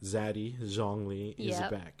Zaddy, Zhongli, is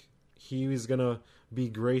back. He is going to be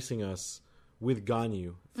gracing us with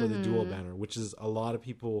Ganyu for the dual banner, which is a lot of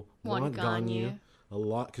people want Ganyu a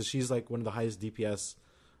lot because she's one of the highest DPS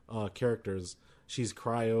characters. She's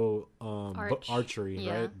cryo archery,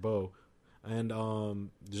 right? Bow. And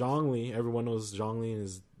Zhongli, everyone knows Zhongli and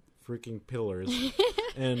his freaking pillars.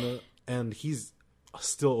 and he's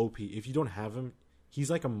still OP. If you don't have him, he's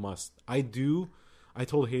a must. I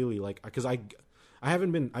told Haley, because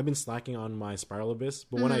I've been slacking on my Spiral Abyss,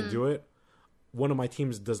 but when I do it, one of my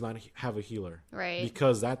teams does not have a healer. Right.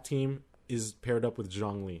 Because that team is paired up with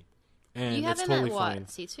Zhongli. And you it's totally fine.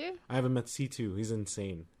 C2? I have him at C2. He's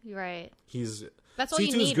insane. Right. That's all C2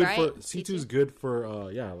 you need, good right? C2 is good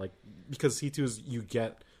for because C2 is you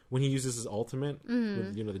get when he uses his ultimate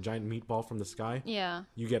with the giant meatball from the sky. Yeah.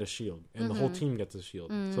 You get a shield, and the whole team gets a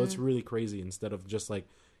shield. So it's really crazy instead of just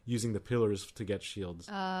using the pillars to get shields.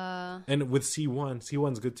 And with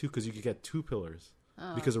C1's good too because you could get 2 pillars.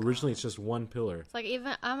 Because originally it's just 1 pillar. It's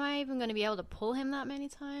am I even going to be able to pull him that many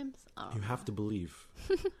times? You have to believe.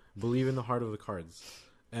 Believe in the heart of the cards.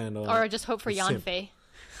 And or just hope for Yanfei.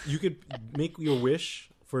 You could make your wish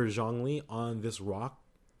for Zhongli on this rock,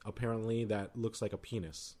 apparently, that looks like a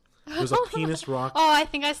penis. There's a penis rock. Oh, I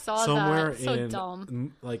think I saw somewhere that. So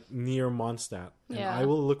dumb. Near Mondstadt. And I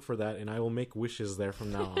will look for that, and I will make wishes there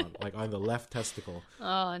from now on, on the left testicle.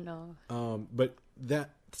 Oh, no. But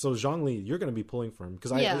so Zhongli, you're going to be pulling for him,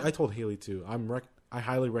 because I told Haley too. I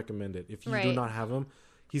highly recommend it. If you do not have him,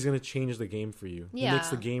 he's going to change the game for you. He makes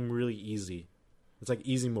the game really easy. It's like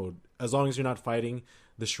easy mode, as long as you're not fighting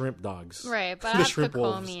the shrimp dogs. Right, but I have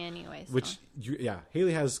Kokomi anyway. So. Which,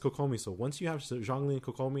 Haley has Kokomi, so once you have Zhongli and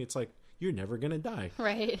Kokomi, it's you're never going to die.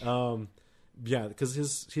 Right. Yeah, because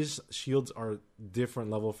his shields are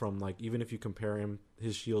different level from, even if you compare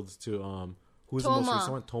his shields to, who's Toma. the most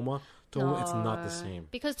recent one? Toma? Toma, no. It's not the same.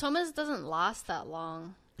 Because Toma's doesn't last that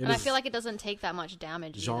long. I feel like it doesn't take that much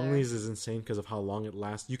damage. Zhongli's is insane because of how long it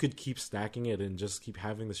lasts. You could keep stacking it and just keep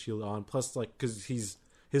having the shield on. Plus, because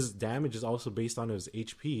his damage is also based on his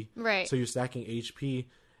HP. Right. So you're stacking HP,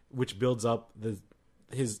 which builds up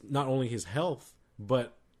not only his health,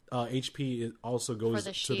 but HP also goes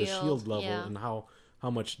to the shield level and how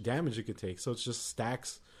much damage it could take. So it's just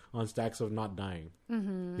stacks on stacks of not dying,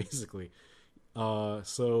 basically.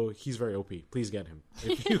 So he's very OP. Please get him.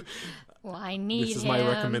 If you, well, I need him. This is my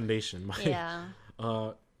recommendation.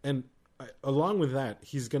 And along with that,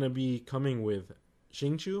 he's going to be coming with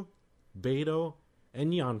Xingqiu, Beidou,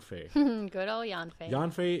 and Yanfei. Good old Yanfei.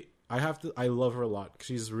 Yanfei, I love her a lot.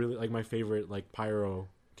 She's really my favorite pyro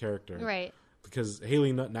character. Right. Because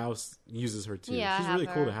Haley now uses her too. Yeah, she's really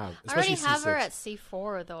cool to have. I already have her at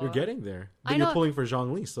C4 though. You're getting there. But you're pulling for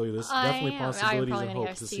Zhongli, so there's definitely possibilities and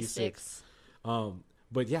hope to C6.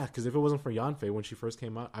 But yeah, because if it wasn't for Yanfei when she first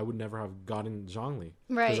came out, I would never have gotten Zhongli.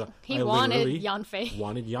 Right. He wanted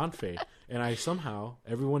Yanfei. And I somehow,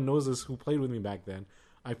 everyone knows this who played with me back then,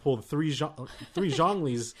 I pulled three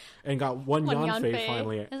Zhonglis and got one Yanfei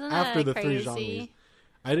finally after the three Zhonglis.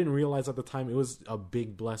 I didn't realize at the time it was a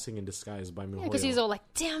big blessing in disguise by MiHoYo. Because he's all like,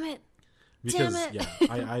 damn it. Because,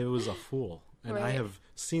 I was a fool. And I have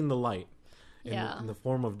seen the light in the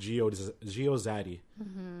form of Geo Zaddy.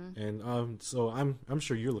 And so I'm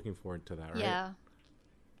sure you're looking forward to that, right? Yeah.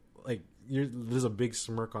 Like, there's a big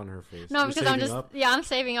smirk on her face. No, because I'm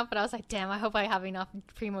saving up, but I was like, damn, I hope I have enough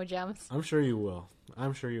Primo Gems. I'm sure you will.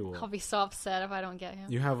 I'll be so upset if I don't get him.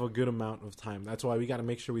 You have a good amount of time. That's why we got to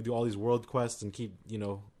make sure we do all these world quests and keep, doing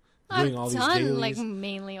all these dailies. Like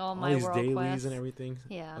mainly all my world dailies quests and everything.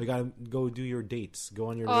 Yeah. We got to go do your dates. Go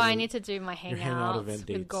on your I need to do my hangout event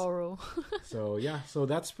with Goro. So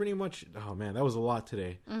that's pretty much, oh man, that was a lot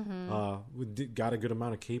today. We got a good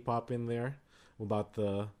amount of K-pop in there about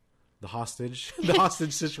the hostage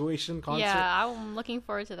situation concert. Yeah, I'm looking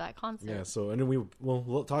forward to that concert. Yeah, so and then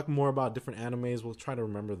we'll talk more about different animes. We'll try to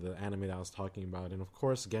remember the anime that I was talking about, and of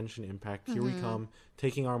course Genshin Impact. Here we come,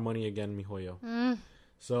 taking our money again, MiHoYo.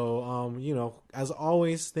 So as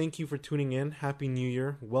always, thank you for tuning in. Happy New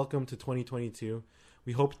Year! Welcome to 2022.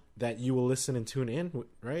 We hope that you will listen and tune in,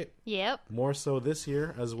 right? Yep. More so this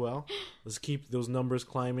year as well. Let's keep those numbers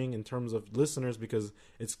climbing in terms of listeners, because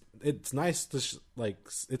it's nice to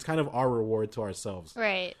it's kind of our reward to ourselves,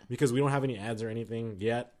 right? Because we don't have any ads or anything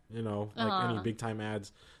yet, any big time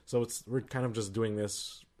ads. So we're kind of just doing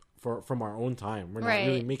this from our own time. We're not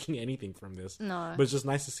really making anything from this. No. But it's just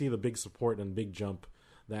nice to see the big support and big jump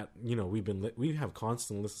that we have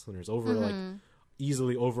constant listeners over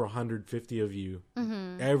easily over 150 of you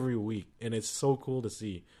every week, and it's so cool to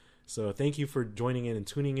see. So thank you for joining in and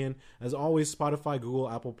tuning in. As always, Spotify, Google,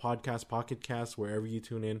 Apple Podcasts, Pocket Casts, wherever you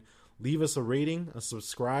tune in, leave us a rating, a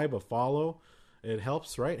subscribe, a follow. It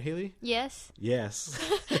helps, right, Haley? Yes.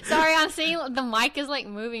 Sorry, I'm seeing the mic is like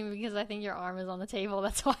moving because I think your arm is on the table.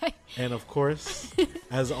 That's why. And of course,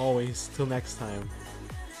 as always, till next time,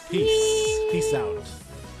 peace out.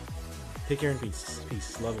 Take care and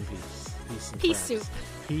peace, love and peace. Peace soup.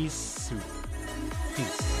 Peace soup.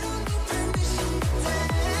 Peace.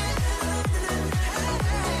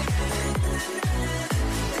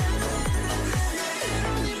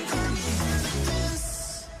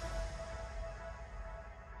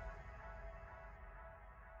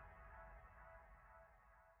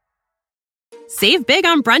 Save big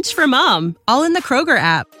on brunch for mom, all in the Kroger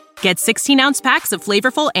app. Get 16-ounce packs of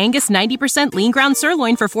flavorful Angus 90% lean ground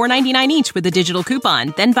sirloin for $4.99 each with a digital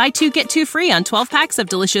coupon. Then buy 2, get 2 free on 12 packs of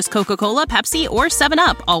delicious Coca-Cola, Pepsi, or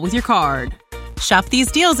 7-Up, all with your card. Shop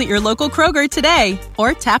these deals at your local Kroger today,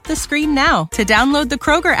 or tap the screen now to download the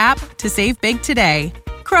Kroger app to save big today.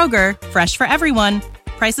 Kroger, fresh for everyone.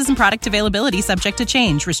 Prices and product availability subject to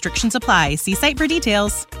change. Restrictions apply. See site for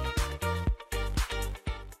details.